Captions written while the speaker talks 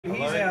He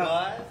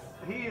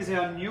is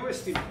our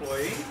newest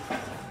employee,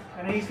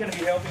 and he's going to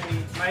be helping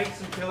me make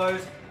some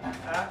pillows.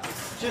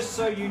 Just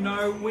so you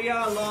know, we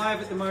are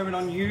live at the moment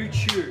on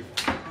YouTube.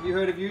 Have you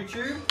heard of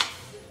YouTube?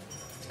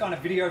 It's kind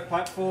of video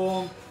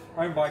platform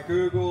owned by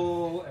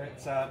Google.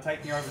 It's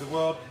taking over the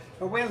world.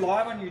 But we're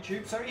live on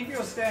YouTube, so if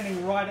you're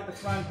standing right at the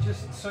front,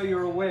 just so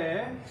you're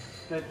aware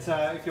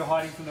that if you're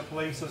hiding from the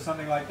police or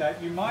something like that,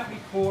 you might be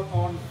caught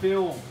on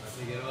film.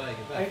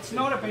 It's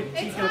not a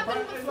particular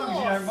problem, as long as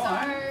you don't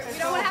mind. So we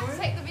don't want to have to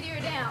take the video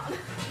down.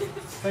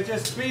 But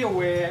just be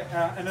aware,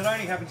 and it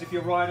only happens if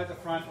you're right at the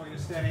front or you're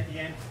standing at the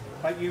end,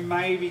 but you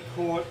may be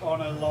caught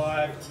on a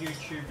live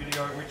YouTube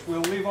video which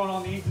will live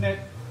on the internet,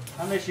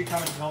 unless you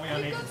come and tell me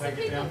I need to take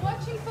it down. We've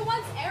got some people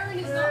watching. For once, Erin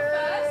is not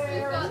first.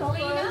 We've got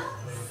Lena,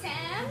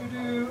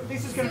 Sam.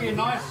 This is going to be a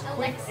nice,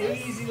 quick,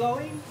 easy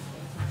lolly.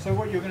 So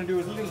what you're going to do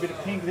is a little bit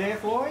of pink there,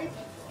 Floyd.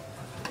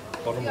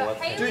 Bottom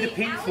left. Do the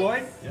pink, Alex.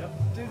 Floyd. Yep.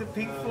 Do the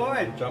pink,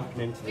 Floyd.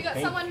 Jumping into the We've got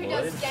pink, someone who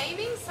does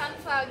gaming,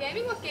 Sunflower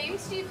Gaming. What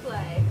games do you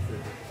play?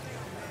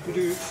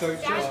 So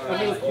just a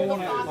little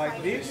corner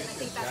like this.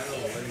 I think that's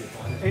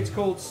it. It's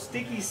called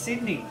Sticky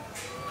Sydney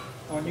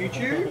on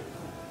YouTube.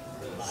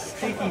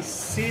 Sticky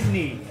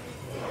Sydney.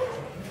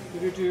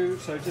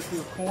 So just a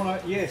little corner.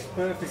 Yes,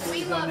 perfect. What We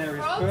you've done love there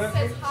is frogs.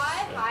 Says perfect.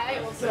 hi. I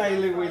also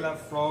Daily, love we frogs.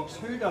 love frogs.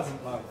 Who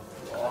doesn't love?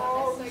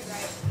 Oh, they're so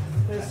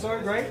great. They're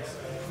so great.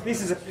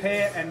 This is a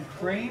pear and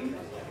cream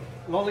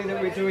lolly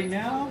that we're doing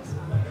now.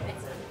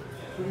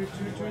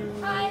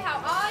 Hi, how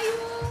are you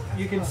all?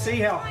 You can see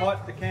how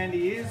hot the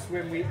candy is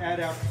when we add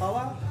our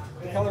colour.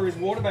 The colour is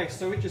water-based,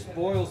 so it just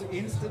boils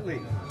instantly.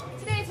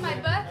 Today is my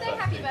birthday.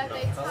 Happy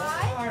birthday,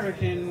 Ty. I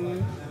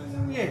reckon,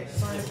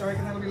 yes, I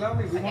reckon that'll be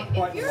lovely. We want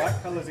quite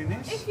light colours in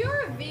this. If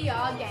you're a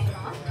VR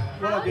gamer,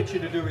 What I'll get you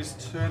to do is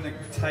turn the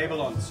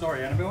table on.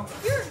 Sorry, Annabelle.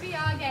 If you're a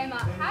VR gamer,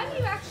 how do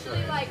you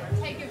actually like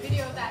take a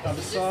video of that? Other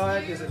Is it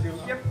side, just there's a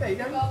little, yep, there you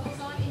you go. goggles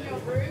on in your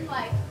room,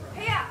 like,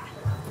 yeah.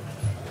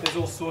 There's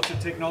all sorts of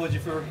technology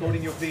for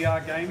recording your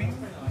VR gaming.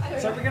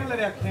 So we're going to let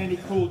our candy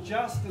cool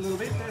just a little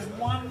bit. There's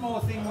one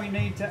more thing we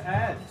need to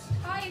add.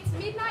 Hi, it's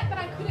midnight, but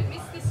I couldn't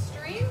miss this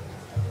stream.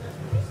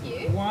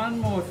 Thank you. One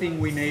more thing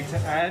we need to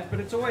add, but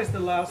it's always the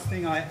last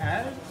thing I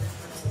add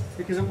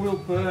because it will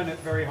burn at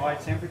very high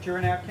temperature,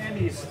 and our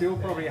candy is still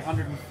probably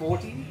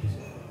 130,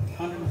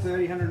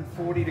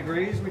 140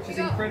 degrees, which is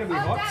incredibly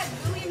hot. Dad,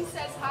 William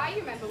says hi.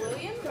 You remember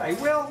William? G'day,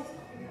 Will.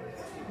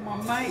 My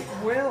mate,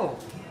 Will.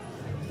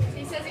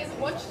 He says he hasn't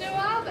watched in a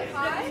while, but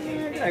hi.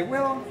 Yeah, g'day,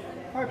 Will.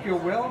 Hope you're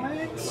well,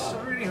 mate.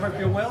 I really hope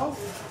you're well.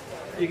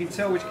 You can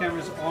tell which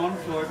camera's on,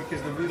 Floyd,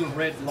 because the little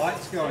red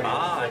light's going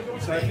on.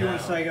 So if you want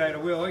to say g'day to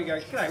Will, you go,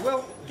 g'day,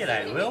 Will.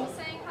 G'day, Will.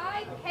 People saying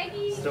hi.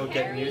 Peggy, Still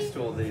getting Harry. used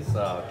to all these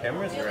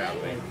cameras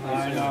around me.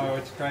 I know,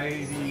 it's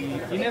crazy.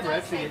 You never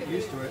actually get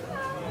used to it.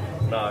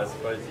 No, I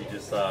suppose you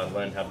just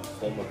learn how to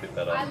perform a bit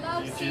better. I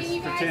love You seeing just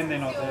you guys. pretend they're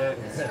not You're there.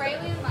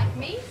 Australian like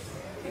me.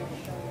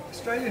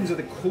 Australians are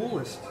the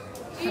coolest.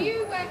 Do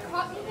you wear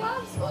cotton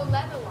gloves or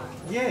leather ones?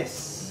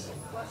 Yes.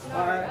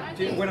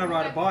 When I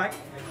ride a bike,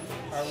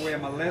 I wear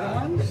my leather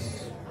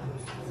ones.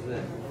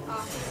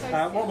 Oh,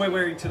 so What we're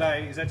wearing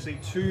today is actually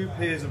two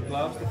pairs of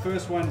gloves. The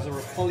first ones are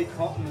a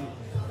polycotton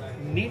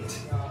knit,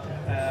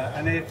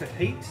 and they're for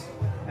heat.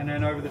 And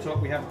then over the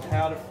top we have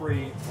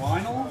powder-free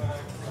vinyl.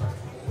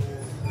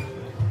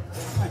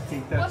 I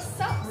think that's What's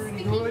up, pretty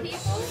sticky good.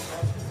 people?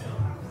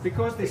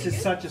 Because this is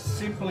such a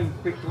simple and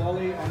quick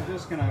lolly, I'm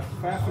just going to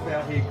faff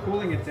about here,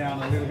 cooling it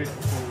down a little bit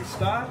before we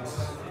start.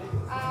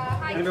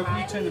 Hi, Annabelle, can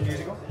you Kylie. turn the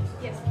music off?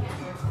 Yes,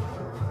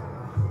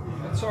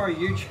 can. Sorry,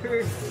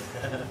 YouTube.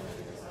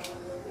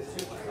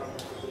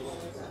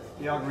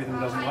 The algorithm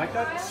doesn't Hi, like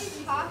that.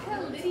 Kylie,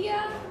 Parker,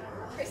 Lydia,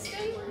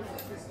 Kristen,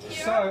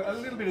 Kira. So, a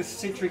little bit of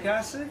citric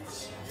acid.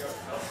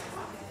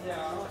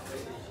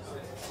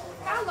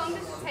 How long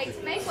does it take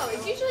to make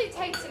lollies? Usually it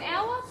takes an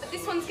hour, but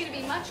this one's going to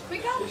be much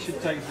quicker. It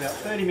should take about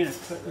 30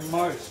 minutes at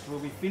most. We'll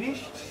be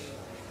finished.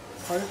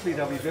 Hopefully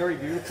they'll be very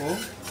beautiful.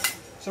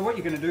 So what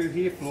you're going to do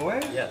here,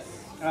 Floyd, Yes.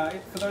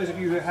 for those of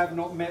you who have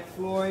not met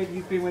Floyd,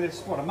 you've been with us,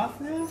 what, a month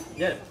now?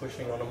 Yeah,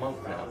 pushing on a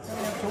month now.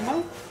 Up to a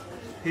month?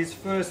 His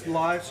first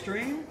live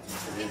stream.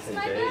 It's Indeed.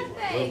 my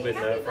birthday. A little bit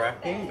Happy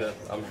nerve-wracking,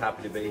 birthday. but I'm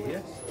happy to be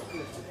here.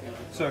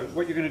 So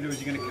what you're going to do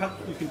is you're going to cut,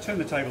 you can turn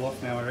the table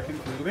off now I reckon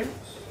a little bit.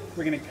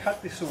 We're going to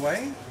cut this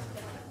away.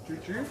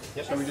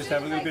 Yep. So we just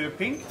have a little bit of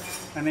pink,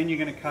 and then you're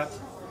going to cut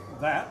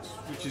that,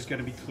 which is going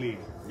to be clear.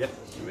 Yep.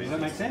 Does that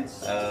make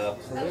sense?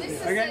 Absolutely.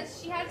 Alyssa Okay.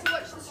 says she had to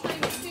watch the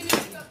stream as soon as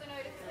she got the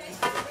notification.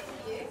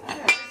 Thank you. Hi,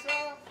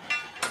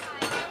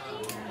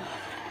 Ellie.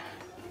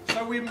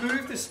 So we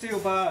moved the steel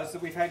bars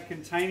that we've had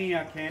containing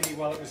our candy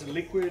while it was a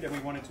liquid and we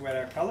wanted to add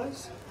our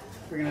colours.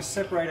 We're going to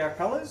separate our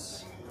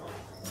colours.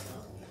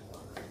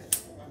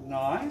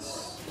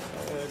 Nice.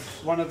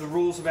 One of the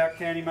rules about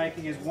candy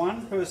making is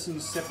one person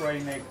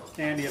separating their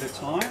candy at a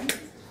time.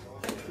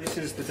 This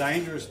is the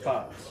dangerous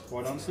part,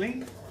 quite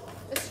honestly.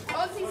 The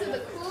Aussies are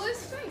the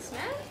coolest. Thanks,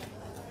 man.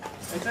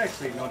 It's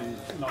actually not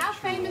How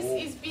true famous at all.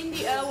 is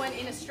Bindi Irwin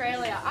in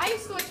Australia? I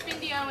used to watch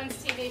Bindi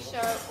Irwin's TV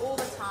show all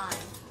the time.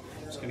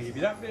 Just going to give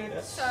you that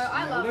bit. So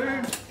I love Lou.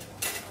 her.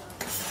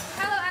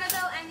 Hello,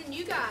 Annabelle and the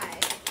new guy.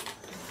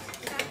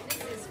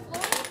 This is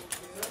Floyd.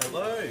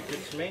 Hello,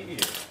 good to meet you.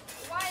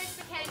 Why is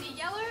the candy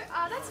yellow?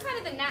 That's kind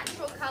of the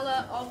natural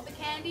colour of the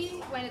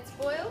candy when it's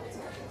boiled.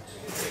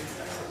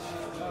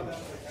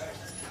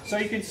 So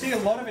you can see a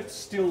lot of it's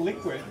still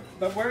liquid,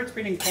 but where it's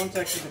been in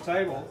contact with the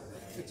table,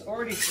 it's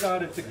already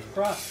started to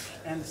crust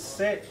and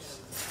set.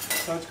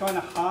 So it's kind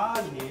of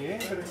hard here,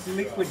 but it's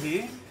liquid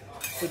here.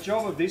 The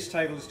job of this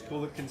table is to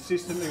cool it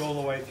consistently all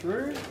the way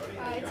through.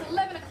 It's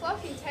 11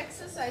 o'clock in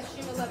Texas, so I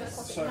assume 11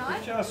 o'clock So at if night.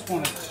 we just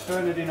want to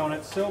turn it in on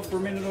itself for a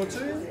minute or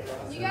two.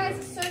 You guys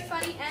are so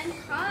funny and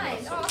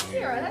kind. Oh,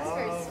 Kira, that's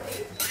very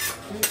sweet.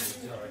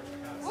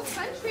 What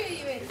country are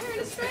you in? We're in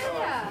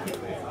Australia.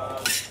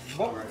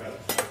 What?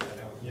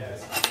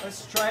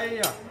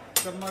 Australia,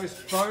 the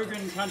most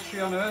bogan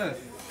country on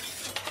earth.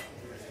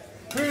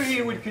 Who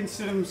here would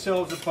consider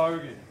themselves a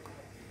bogan?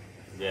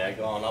 Yeah,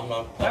 go on, I'm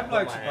not. That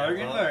bloke's a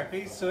bogan, look,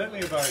 he's certainly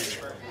a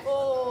bogan.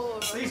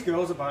 Oh, These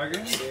girls are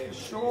bogans,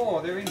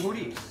 sure, they're in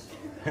hoodies.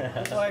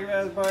 It's like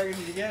about as bogan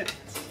as you get.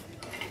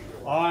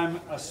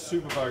 I'm a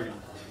super bogan.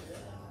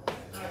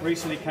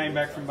 Recently came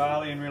back from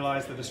Bali and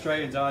realised that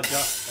Australians are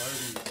just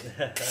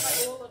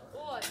bogans.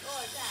 what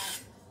is that?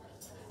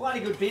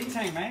 Bloody good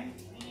bintang, mate.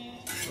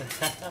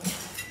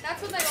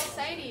 That's what they all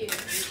say to you.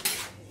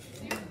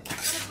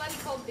 What a bloody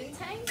called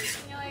bintang?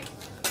 And you're like,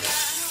 yeah,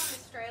 I know I'm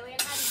Australian.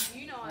 How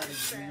did you know I'm How did you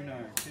Australian?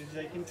 know? Because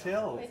they can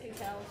tell. They can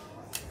tell.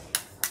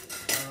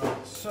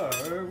 Alright,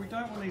 so we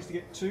don't want these to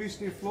get too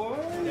stiff, Lloyd.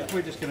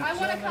 We're just going to I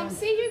want to come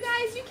see you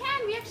guys. You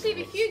can. We actually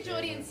have a huge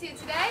audience here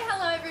today.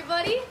 Hello,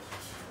 everybody.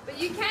 But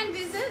you can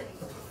visit.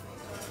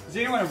 Is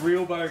anyone a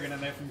real bogan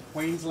and they're from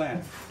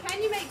Queensland?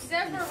 Can you make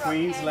zebra rock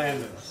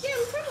Queenslanders. candy? Yeah,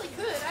 we probably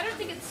could. I don't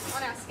think it's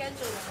on our schedule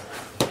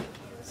though.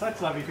 Such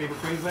lovely people,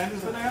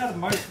 Queenslanders, but they are the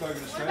most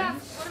bogan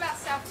Australians. What about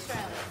South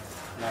Australia?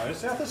 No,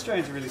 South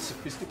Australians are really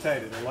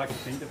sophisticated. I like to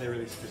think that they're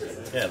really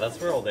sophisticated. Yeah, that's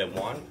where all their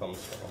wine comes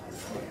from.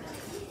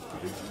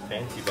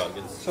 Fancy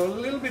buggers. So a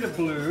little bit of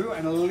blue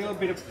and a little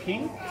bit of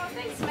pink. Oh,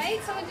 thanks,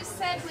 mate. Someone just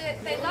said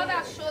they love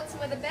our shorts and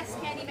we're the best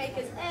candy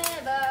makers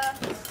ever.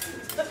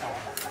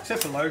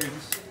 Except for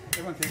Logan's.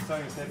 Everyone keeps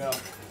telling us they're better.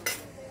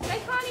 They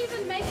can't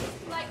even make,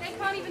 like, they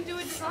can't even do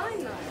a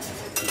design though.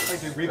 They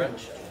do ribbon.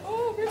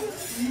 Oh,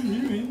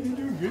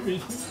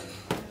 ribbon.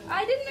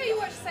 I didn't know you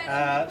watched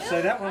Sailor Moon.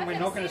 So that one I've we're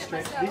never not going to seen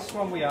it stretch. myself. This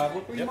one we are.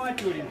 But we might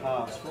do it in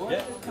halves, right?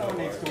 Yep. No one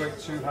needs to work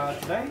too hard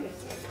today.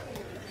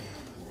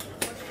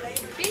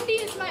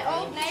 Bindi is my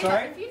old neighbour.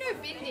 Sorry? If you know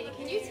Bindi,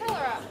 can you tell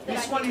her up?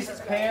 This one is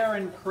pear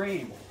and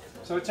cream.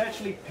 So it's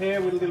actually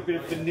pear with a little bit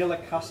of vanilla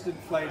custard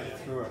flavour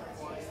through it.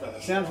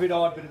 Sounds a bit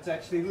odd, but it's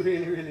actually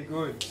really, really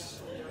good.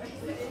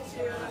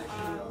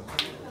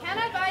 Can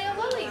I buy your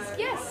lollies?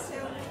 Yes.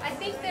 I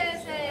think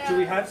there's a Do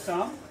we have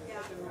some?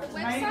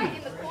 website Maybe.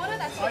 in the corner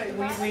that's where you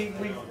buy them.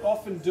 We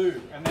often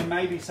do, and there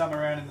may be some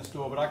around in the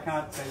store, but I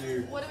can't tell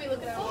you. What are we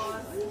looking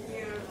for?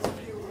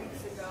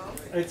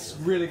 It's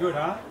really good,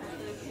 huh?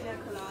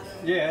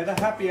 Yeah, the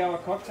happy hour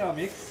cocktail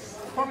mix.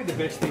 Probably the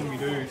best thing we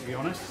do, to be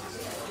honest.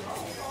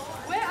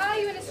 Where are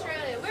you in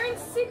Australia? We're in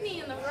Sydney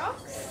in the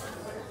rocks.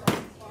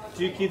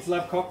 Do you kids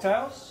love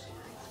cocktails?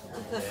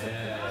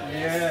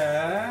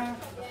 Yeah.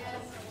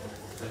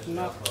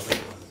 No.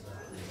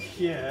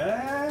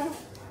 Yeah.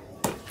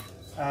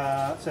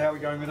 So how are we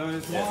going with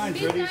those?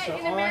 Mine's ready, Midnight so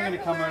in I'm going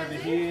to America, come where over is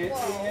it? here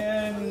Whoa.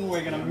 and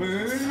we're going to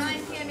move.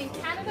 9 p.m. in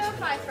Canada.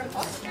 Hi from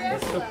Austria.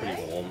 It's still Hello.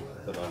 pretty warm,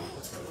 but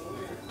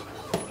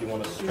if you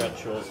want to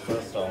stretch yours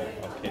first, I'll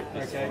keep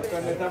this Okay, one.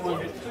 don't let that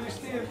one get too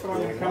stiff, but I'm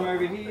going to come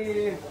over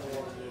here.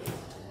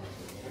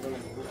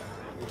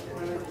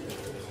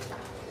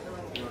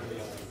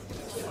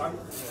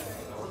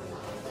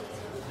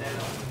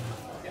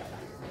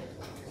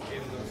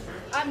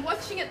 I'm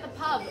watching at the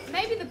pub.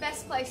 Maybe the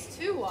best place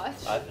to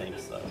watch. I think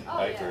so. Oh,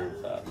 I yeah. agree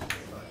with that.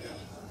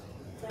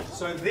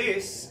 So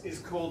this is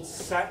called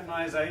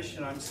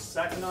satinization. I'm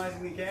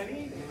satinizing the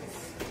candy.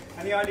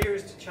 And the idea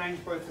is to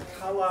change both the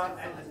colour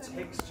and the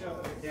texture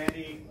of the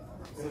candy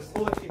with the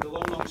quality of the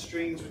long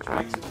strings, which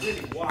makes it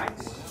really white,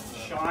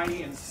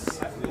 shiny and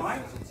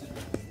satin-like.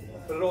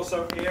 But it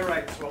also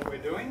aerates what we're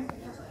doing.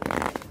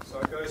 So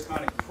it goes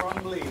kind of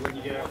crumbly when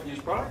you get our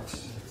finished product.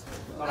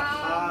 Not a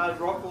hard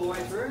rock all the way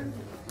through.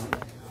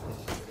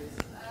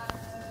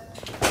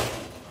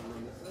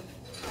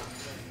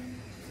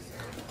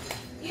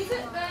 Is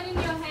it burning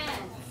your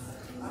hands?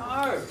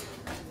 No!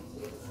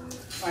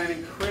 I am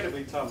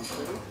incredibly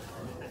talented.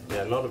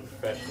 Yeah, not a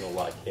professional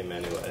like him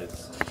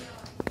anyways.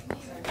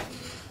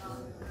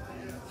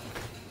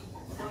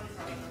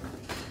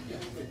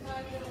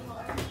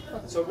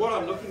 So what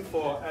I'm looking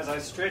for as I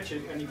stretch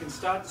it, and you can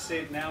start to see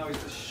it now, is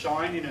the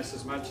shininess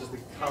as much as the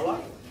colour.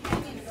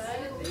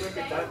 Look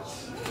at that.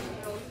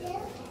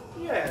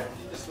 Yeah,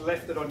 you just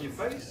left it on your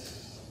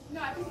face.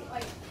 No, I think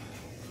like.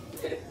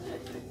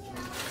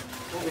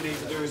 What we need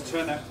to do is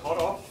turn that pot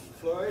off,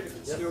 Floyd, if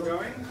it's still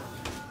going.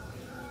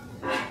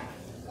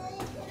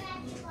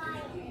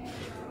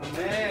 And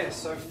there,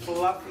 so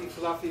fluffy,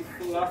 fluffy,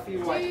 fluffy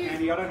white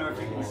candy. I don't know if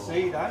you can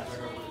see that.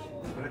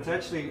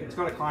 it's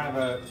got a kind of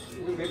a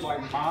little bit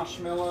like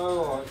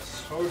marshmallow, or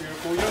it's so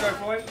beautiful. You'll go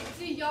for it?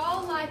 Do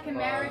y'all like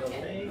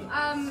American?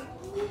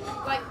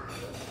 Like,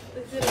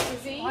 is it a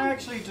cuisine? I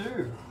actually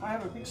do. I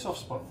have a big soft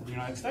spot for the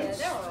United Yeah, States.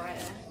 they're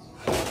alright.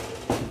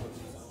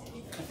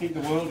 I think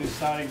the world is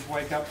starting to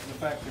wake up to the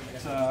fact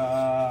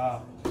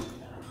that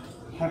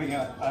having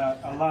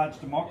a large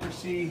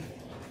democracy,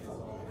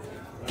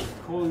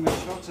 calling the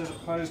shots as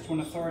opposed to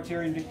an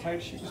authoritarian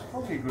dictatorship is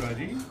probably a good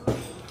idea.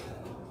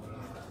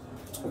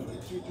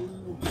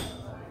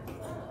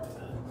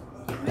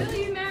 Will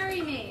you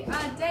marry me?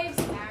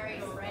 Dave's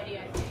married already,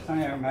 I think.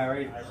 I am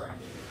married.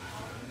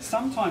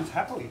 Sometimes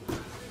happily.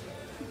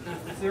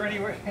 Is there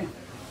anywhere?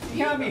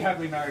 You can't be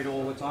happily married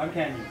all the time,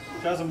 can you?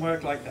 It doesn't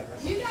work like that.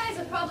 You guys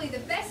are probably the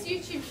best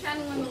YouTube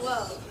channel in the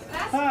world.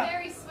 That's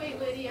very sweet,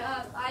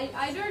 Lydia.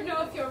 I don't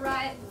know if you're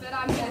right, but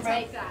I'm going to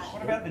take that.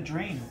 What about the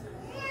dream?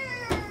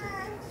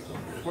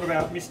 What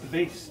about Mr.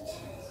 Beast?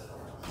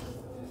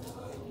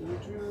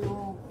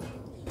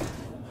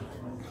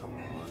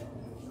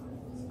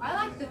 I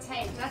like The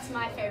Tape. That's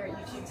my favorite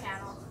YouTube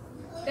channel.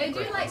 They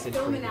do like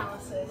film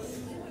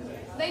analysis.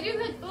 They do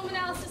good film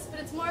analysis, but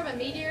it's more of a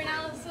media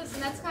analysis,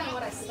 and that's kind of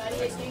what I study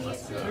at uni.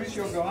 Who's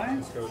your guy?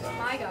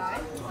 My guy.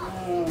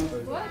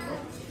 What?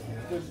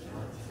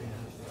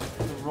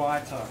 The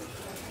writer.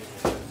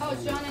 Oh,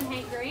 John and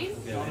Hank Green?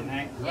 John and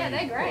Hank. Yeah,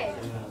 they're great.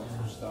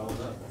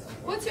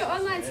 What's your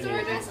online store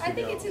address? I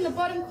think it's in the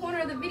bottom corner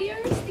of the video,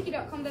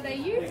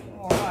 sticky.com.au.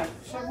 Alright,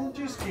 so we'll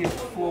just give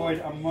Floyd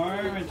a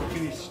moment to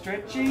finish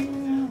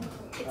stretching.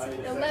 It's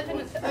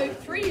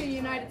 11:03 in the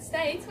United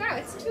States. Wow,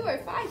 it's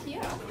 2:05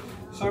 here.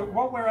 So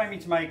what we're aiming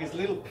to make is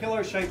little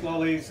pillow-shaped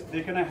lollies.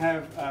 They're going to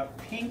have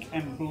pink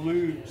and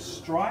blue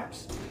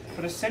stripes,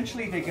 but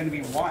essentially they're going to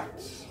be white.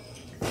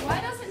 Why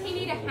doesn't he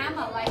need a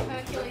hammer like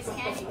Hercules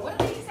Candy? What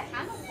do they use a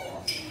hammer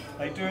for?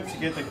 They do it to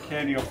get the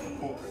candy off the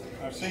hook.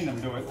 I've seen them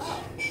do it.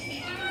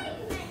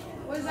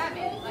 What does that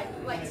mean?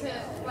 Like to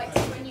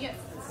when you get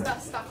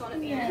stuff stuck on at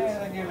the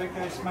end? Yeah,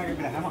 they smack it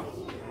with a hammer.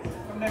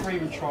 I've never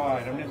even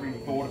tried. I've never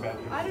even thought about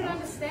it. I don't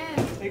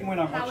understand. Even when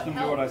I watched them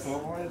do it, I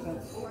thought, why is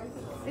that?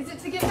 Is it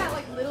to get that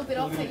like little bit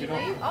off that you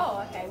leave?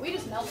 Oh, okay. We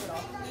just melt it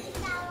off.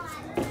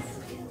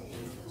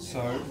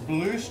 So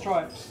blue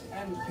stripes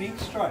and pink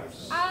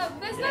stripes.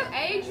 There's no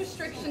age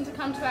restriction to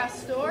come to our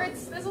store.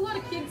 There's a lot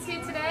of kids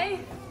here today.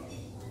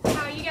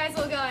 How are you guys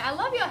all going? I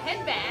love your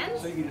headband.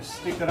 So you can just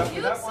stick that up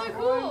You with look that so one.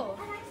 cool.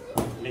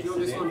 You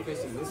want this one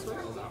facing this way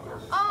or that way?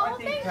 Oh, I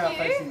think thank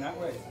facing you. that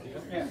way.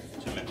 Yeah.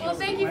 Well,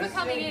 thank you for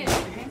coming in.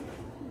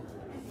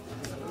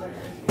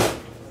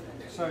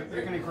 So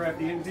you're going to grab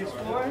the end of this,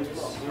 Floyd.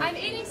 I'm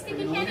eating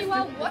sticky candy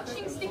while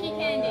watching sticky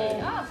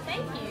candy. Oh,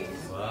 thank you.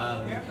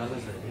 Wow, the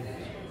colours are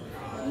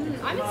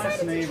I'm Nice excited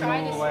and to even try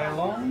all this the way one.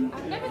 along.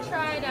 I've never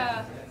tried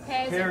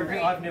pears Pear and and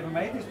grape. I've never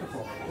made this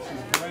before. This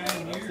is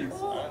brand new.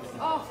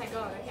 Oh, thank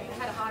God. Okay, I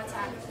had a heart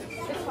attack.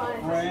 It's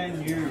fine. Brand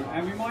new.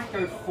 And we might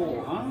go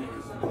 4, huh?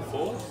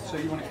 4? So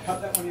you want to cut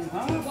that one in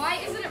half? Why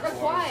isn't it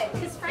required?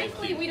 Because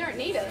frankly, we don't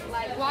need it.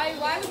 Like,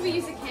 why would we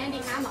use a candy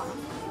hammer?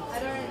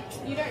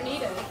 You don't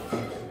need it.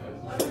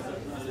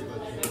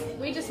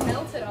 We just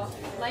melt it off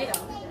later.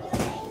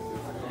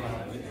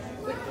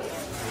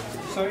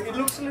 So it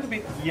looks a little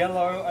bit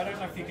yellow. I don't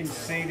know if you can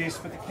see this,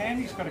 but the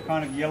candy's got a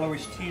kind of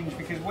yellowish tinge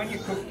because when you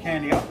cook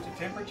candy up to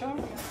temperature,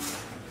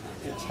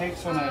 it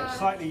takes on a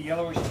slightly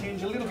yellowish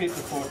tinge a little bit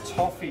before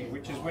toffee,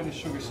 which is when the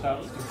sugar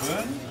starts to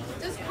burn.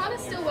 Does Connor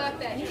still work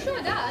there? He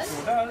sure does.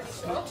 Sure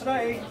does. Not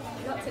today.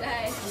 Not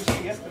today. He was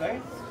here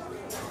yesterday.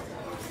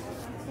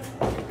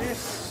 Look at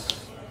this.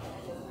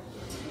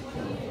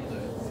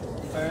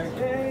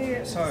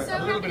 Okay, so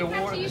a little bit of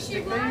water to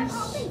stick these.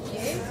 Oh, thank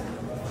you.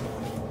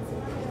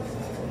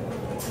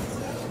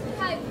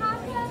 Hi,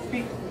 Parker.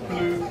 Pink,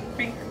 blue,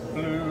 pink,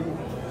 blue.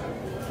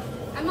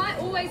 Am I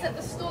always at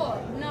the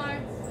store? No.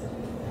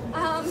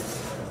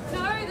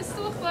 No, the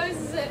store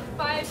closes at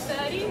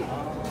 5:30.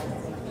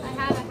 I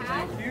have a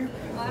hat. Thank you.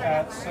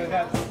 So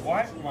that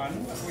white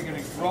one, we're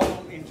going to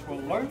roll into a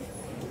loaf.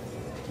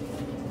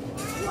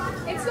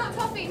 It's not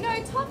toffee.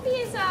 No,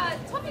 toffee's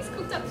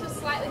cooked up to a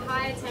slightly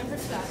higher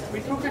temperature. We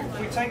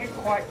take it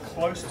quite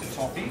close to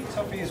toffee.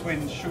 Toffee is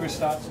when sugar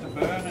starts to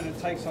burn and it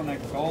takes on a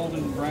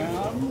golden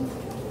brown.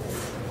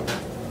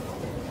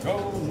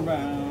 Golden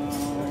brown.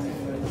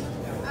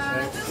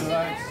 I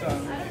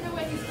don't know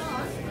where he's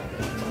gone.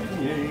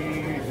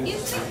 Yeah.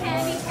 Is the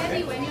candy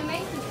heavy when you're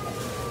making it?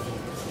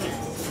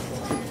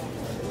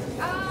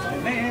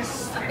 And this,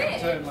 A we're going bit.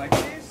 to turn like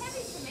this.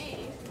 Heavy for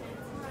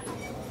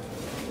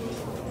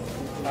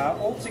me.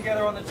 All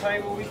together on the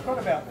table, we've got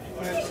about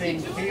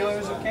 13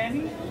 kilos of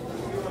candy.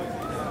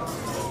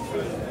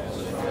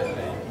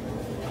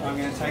 I'm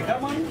going to take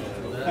that one.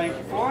 Thank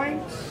you, Floyd.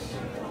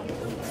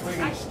 We're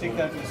going to stick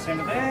that in the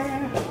centre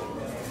there.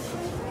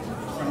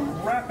 We're going to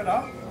wrap it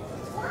up.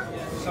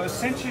 So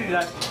essentially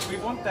we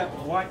want that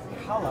white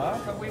colour,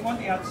 but we want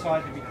the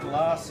outside to be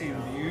glassy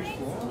and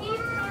beautiful.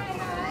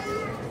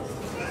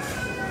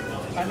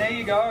 And there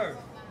you go.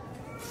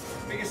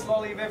 Biggest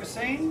lolly you've ever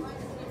seen?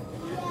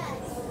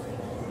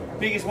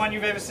 Biggest one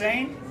you've ever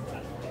seen?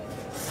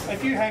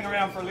 If you hang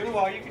around for a little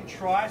while, you can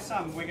try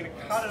some. We're going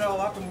to cut it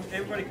all up and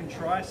everybody can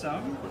try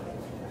some.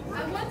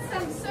 I want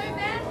some so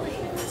badly.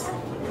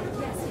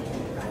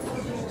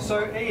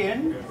 So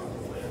Ian,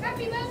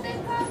 Happy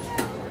birthday,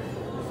 Papa.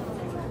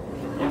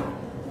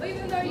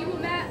 Even though you were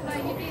mad,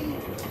 like you've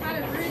been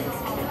kind of rude this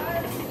whole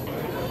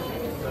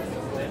time.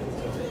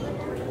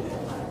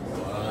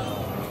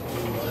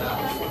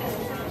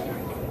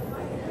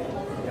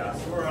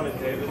 we're on it,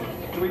 David.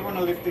 Do we want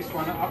to lift this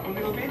one up a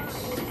little bit?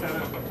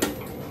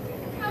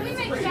 We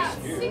make about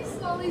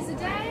 6 lollies a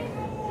day.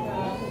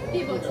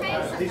 People take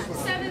sometimes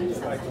 7,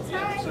 sometimes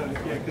 5. So,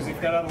 yeah, because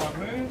if that other one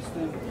moves,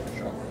 then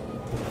sure.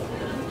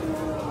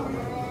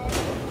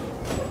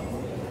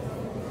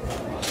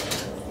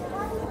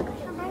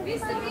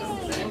 Mr.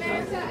 Beast in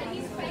America and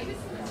he's famous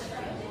for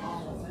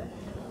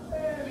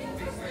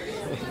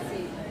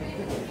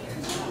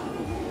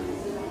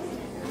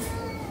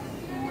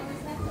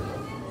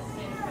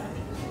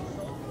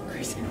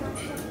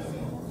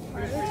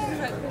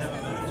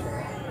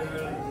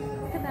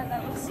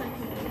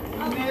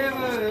Never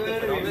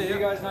heard of him. You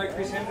guys know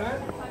Chris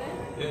Hemsworth?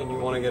 Yeah, and you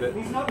want to get it.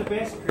 He's not the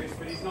best Chris,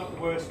 but he's not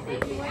the worst Chris.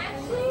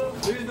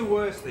 Who's the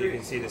worst So you can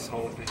Chris? see this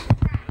whole thing.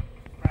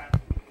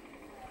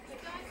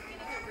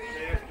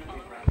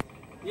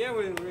 Yeah,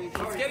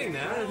 it's getting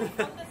there.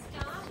 So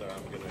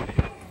I'm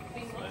gonna.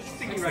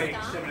 Sticky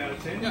rating 7 out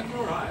of 10. Yeah.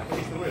 Alright, but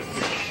he's the worst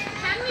Chris.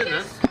 Can we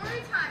do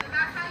story time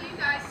about how you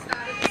guys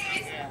started this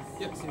business?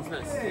 Yep, seems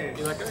nice. Yeah.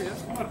 You like it?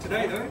 Yeah. Not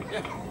today though.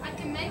 Yeah. I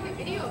can make a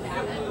video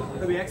about it.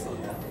 That'll be excellent.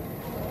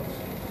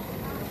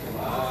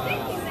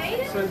 Thank you,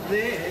 Zayden. So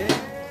there,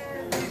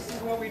 this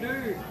is what we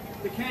do.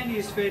 The candy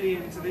is fed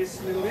into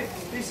this little bit.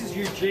 This is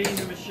Eugene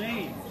the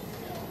machine.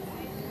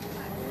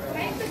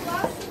 Make the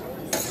glass.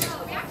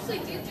 Oh, we actually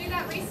did do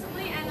that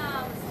recently and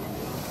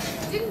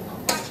didn't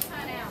quite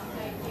turn out.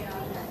 Thank you.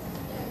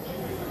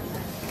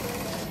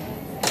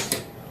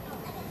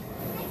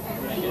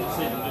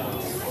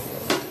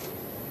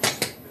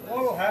 What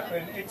will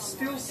happen, it's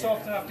still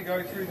soft enough to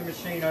go through the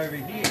machine over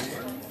here.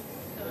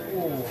 Ooh.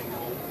 You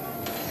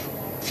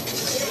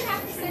don't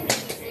have to send it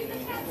to the super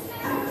chat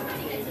now. We're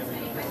trying to get as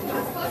many questions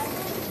as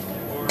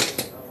possible.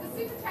 The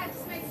super chat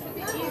just makes it a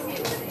bit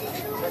easier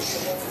to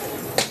see.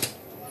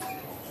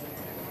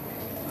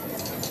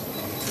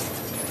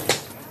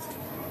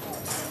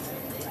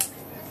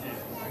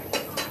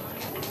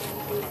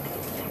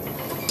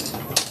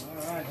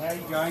 Alright, how are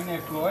you going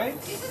there, Floyd?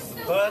 Is it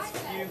still First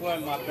like few that?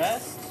 weren't my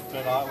best,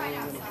 but I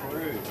will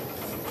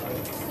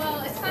improve.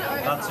 Well, it's kind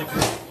of That's a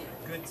overpowered.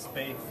 good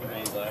speed for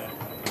me though.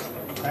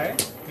 Hey?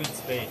 Good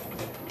speed.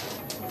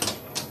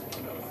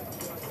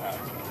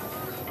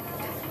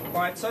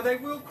 Right, so they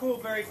will cool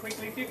very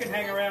quickly. If you can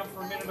hang around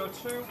for a minute or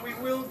two, we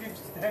will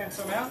hand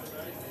some out.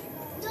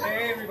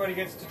 Everybody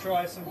gets to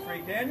try some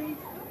free candy.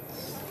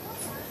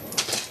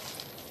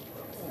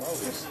 Oh,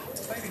 just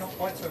maybe not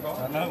quite so I bad.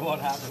 don't know what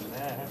happened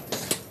there.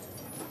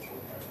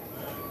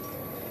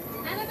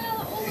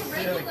 Annabelle, all the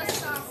regular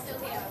staff still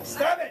here.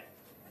 Stab it!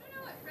 I don't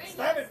know what regular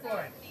Stab it, staff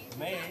Floyd. means.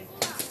 Me? Full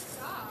out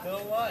staff.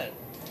 Still what?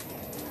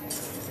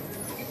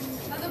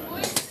 Are the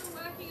boys still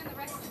working and the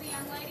rest of the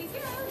young ladies?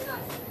 Yeah,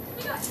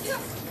 we got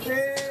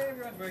kids.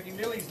 Everyone's working.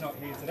 Lily's not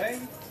here today.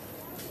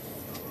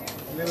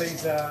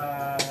 Lily's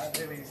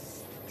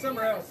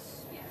somewhere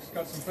else. She's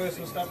got some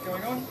personal stuff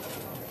going on.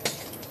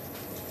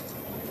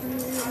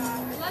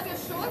 Love your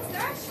shorts.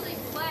 They're actually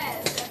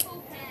flares. They're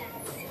full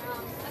pants. I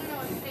don't know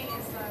what the thing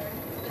is though.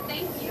 But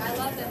thank you. I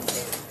love them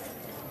too.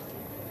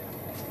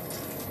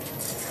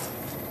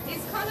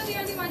 Is Connor the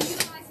only one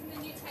utilising the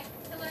new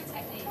pillow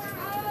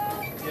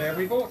technique? Yeah,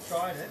 we've all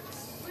tried it.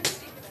 What do you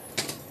think of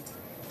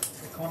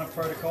it? The Connor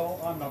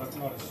protocol. I'm not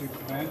a super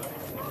fan. Oh,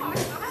 I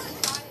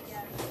haven't tried it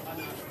yet.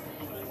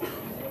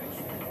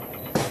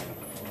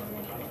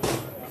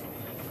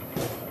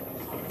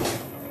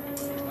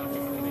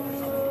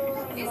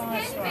 Is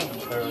candy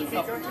making There are easy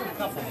to learn? a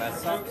couple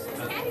mess ups, Is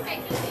but candy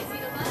making easy to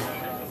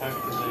learn?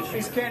 hopefully.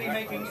 Is candy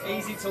making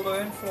easy to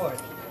learn, Floyd?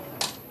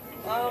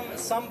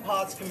 Some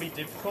parts can be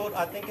difficult.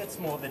 I think it's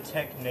more the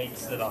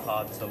techniques that are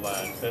hard to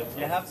learn. But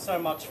you have so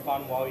much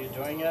fun while you're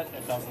doing it,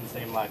 it doesn't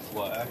seem like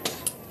work.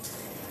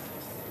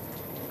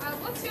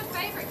 What's your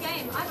favourite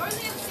game? I've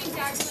only ever seen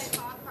Dad play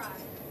Far Cry.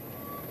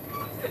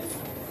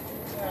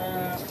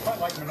 I quite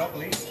like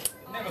Monopoly.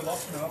 Never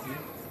lost Monopoly.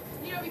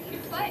 You know, we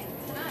could play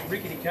tonight.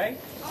 Rickety Cake.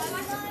 Oh, I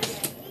like that.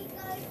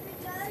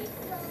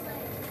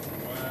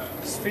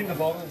 Spin the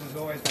bottles is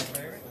always my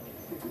favourite.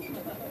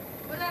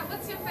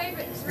 What's your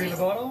favourite Spin drink? the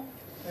bottle.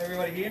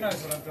 Everybody here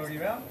knows what I'm talking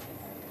about.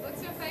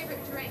 What's your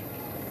favourite drink?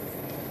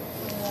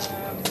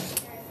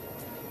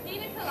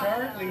 Pina colada.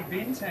 Currently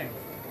Bintang.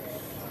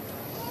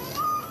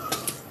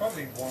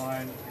 Probably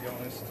wine, to be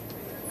honest.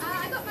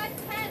 I got my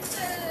pants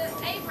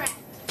A-brand.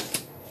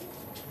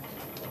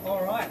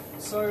 Alright,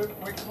 so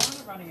we're kind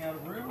of running out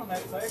of room on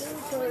that table.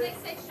 When So they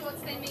say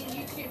shorts, they mean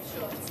YouTube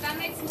shorts. That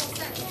makes more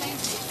sense. Thank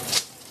you.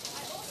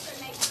 I also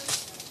make those.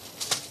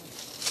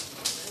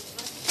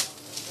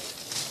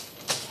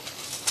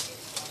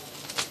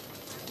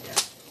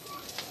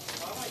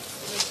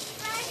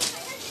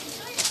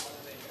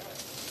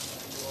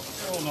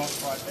 Couple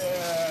knots right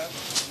there.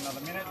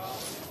 Another minute.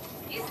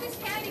 Is this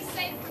candy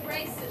safe for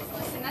races?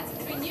 Listen, that's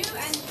between you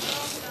and the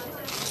girls in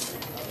London.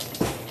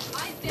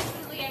 I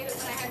definitely ate it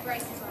when I had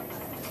braces on.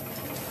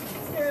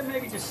 Yeah,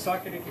 maybe just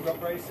suck it if you've got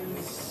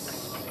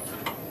braces.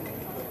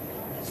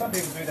 Some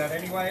people do that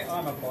anyway.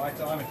 I'm a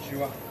biter, I'm a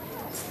chewer.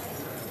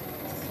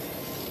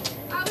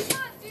 We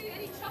can't do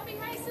any chopping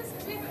races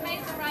because we haven't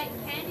made the right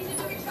candy to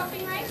do a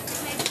chopping race. We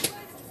made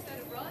pillows instead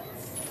of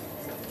rods.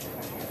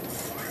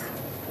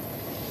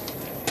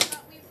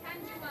 But we can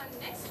do one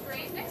next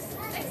stream, next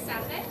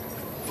Saturday.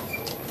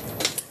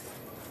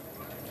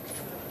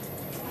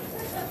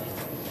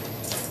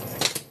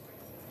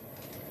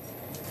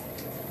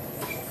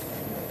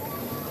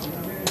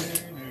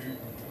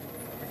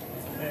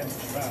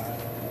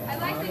 I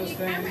like the new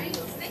camera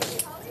angles. Thank you,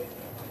 Holly.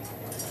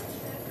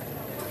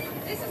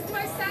 This is the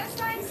most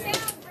satisfying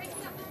sound,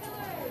 breaking up the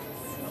pillows.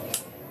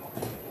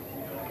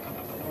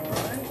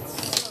 Alright,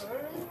 so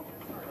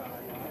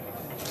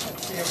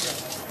let's see how we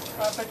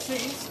go. But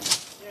cheese,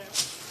 yeah.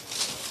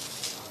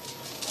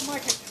 I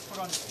might get just put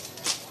on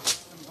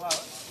some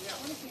gloves. Yeah.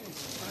 One of the things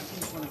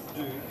you want to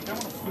do, you don't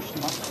want to push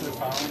them up too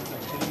far into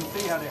them. So you can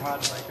see how they're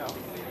hard to break up.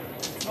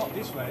 It's not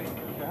this way,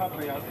 they're hard to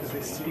break up because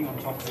they're sitting on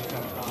top of each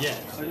other. Yeah.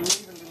 So you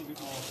leave a little bit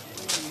more,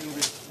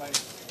 of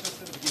space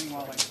just at the beginning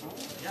while they cool.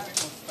 Yeah. A bit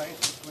more space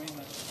between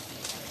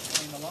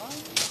the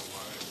lines.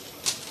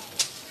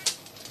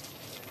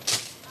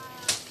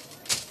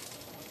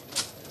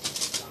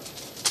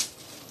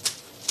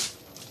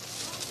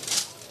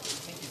 I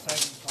think you're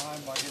saving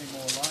time by getting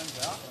more lines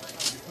out.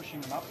 You're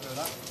pushing them up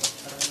further,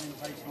 but it only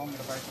takes longer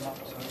to break them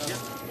up, so it doesn't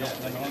help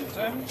in the long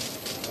term.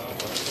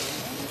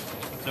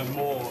 So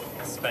more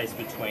space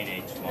between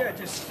each one. Yeah,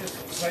 just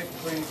space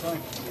between each line.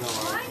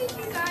 Why did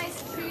you guys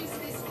choose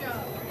this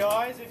job?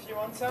 Guys, if you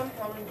want some,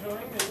 come and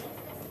join me.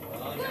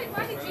 Good,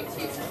 why did you choose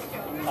this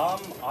job?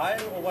 I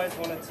always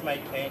wanted to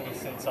make candy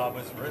since I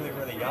was really,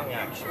 really young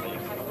actually.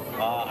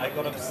 I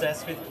got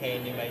obsessed with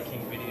candy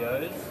making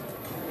videos.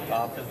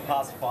 For the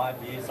past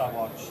 5 years I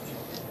watched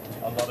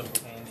a lot of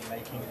candy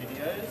making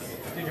videos.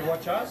 Did you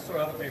watch us or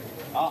other people?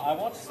 I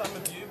watched some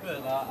of you,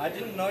 but I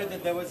didn't know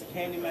that there was a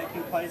candy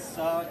making place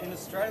in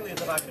Australia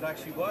that I could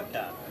actually work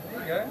at.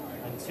 There you go.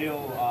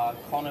 Until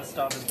Connor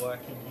started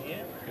working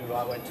here, who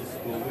I went to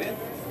school with,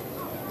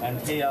 and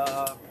he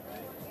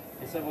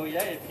said, well,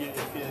 yeah, if you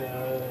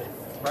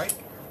Break?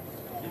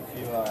 if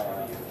you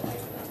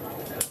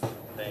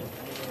thank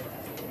you,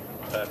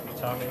 perfect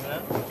timing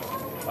there.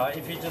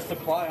 If you just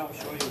apply, I'm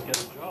sure you'll get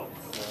a job.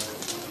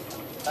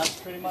 So that's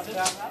pretty much how it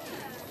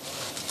happened.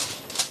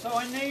 So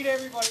I need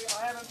everybody,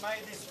 I haven't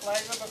made this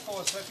flavour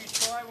before, so if you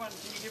try one,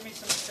 can you give me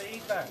some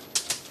feedback?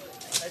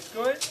 That's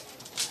good?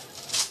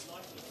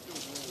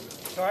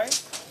 Sorry?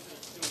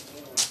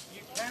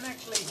 You can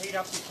actually heat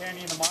up your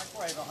candy in the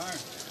microwave at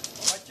home,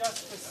 but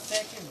just for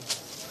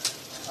seconds.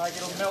 Like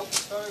it'll melt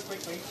so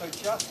quickly, so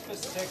just for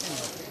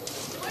seconds.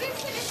 What is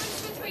the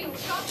difference between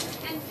chopped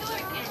and pillow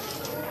candy?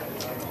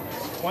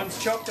 One's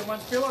chopped and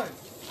one's pillows.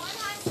 One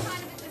has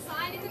kind of a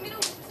design in the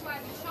middle, which is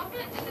why we chop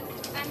it, and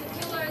the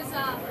pillows,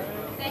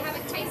 they have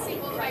a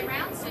casing all the way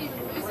around, so you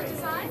lose the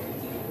design.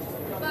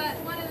 But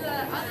one of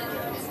the other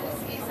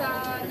differences is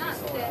none.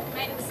 They're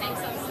made of the same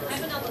substance. I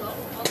have another one.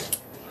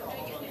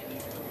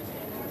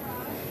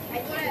 I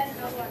thought I had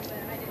another one, but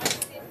I didn't.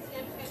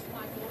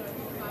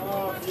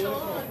 Oh,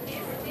 beautiful.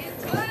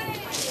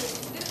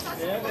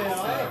 Yeah, they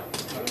are.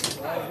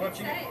 I was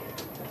watching.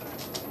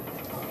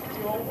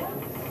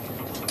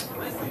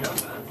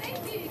 Thank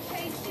you,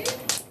 KQ.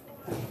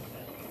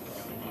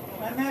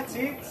 And that's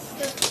it.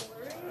 That's all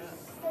there is.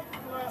 That's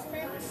the last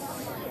bit.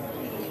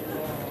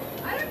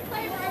 I don't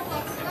play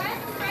Roblox, but I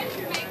have a friend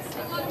who makes a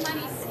lot of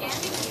money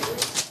scamming you.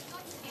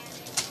 Not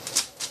scamming.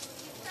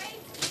 He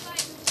trades,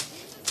 like,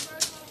 uses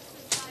Roblox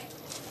as, like,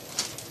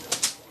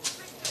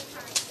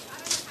 cryptocurrency. I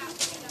don't know how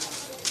he does.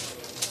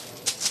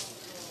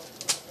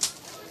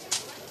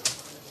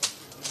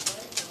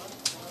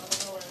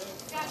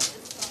 Yeah,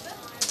 just stop it.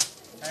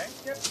 Okay,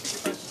 yep, you can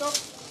press stop.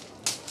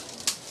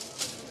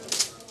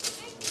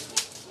 Thank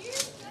you.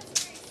 That's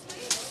very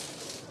sweet.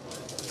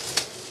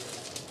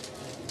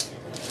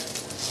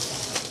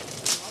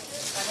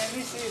 And then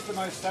this is the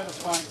most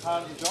satisfying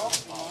part of the job.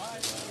 I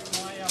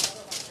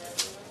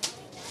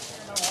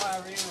don't know why I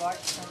really like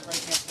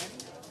breaking up candy.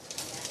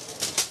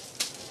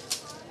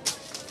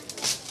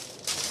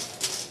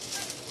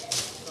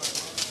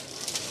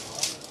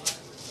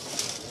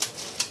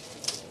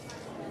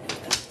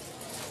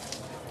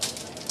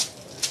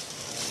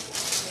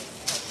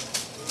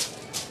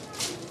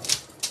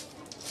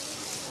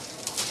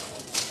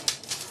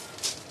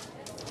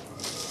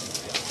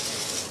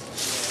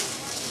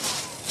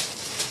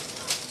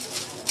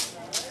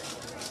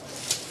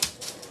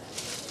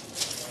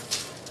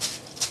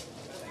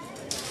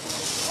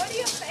 What are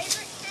your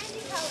favorite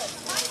candy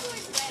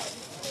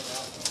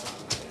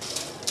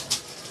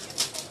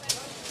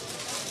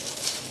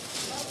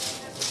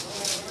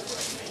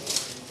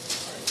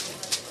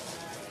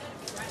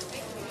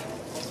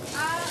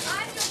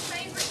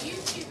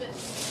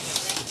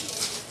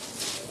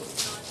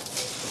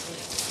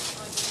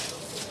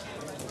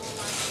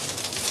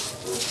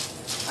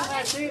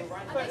That's it.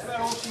 That's about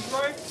all she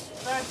wrote.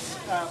 That's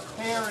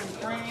pear and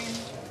cream.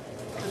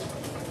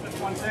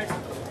 Just 1 sec.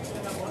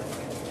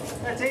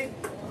 That's it.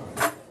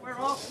 We're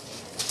off.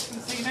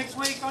 We'll see you next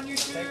week on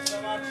YouTube. Thanks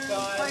so much,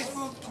 guys.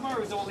 Facebook.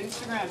 Tomorrow is all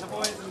Instagram. The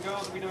boys and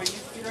girls will be doing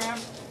Instagram.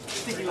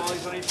 Sticky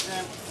lollies on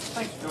Instagram.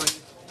 Thanks for joining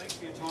us. Thanks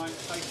for your time.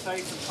 Stay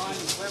safe and kind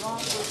and clever.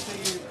 We'll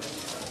see you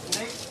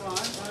next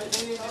time. Right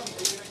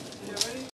there.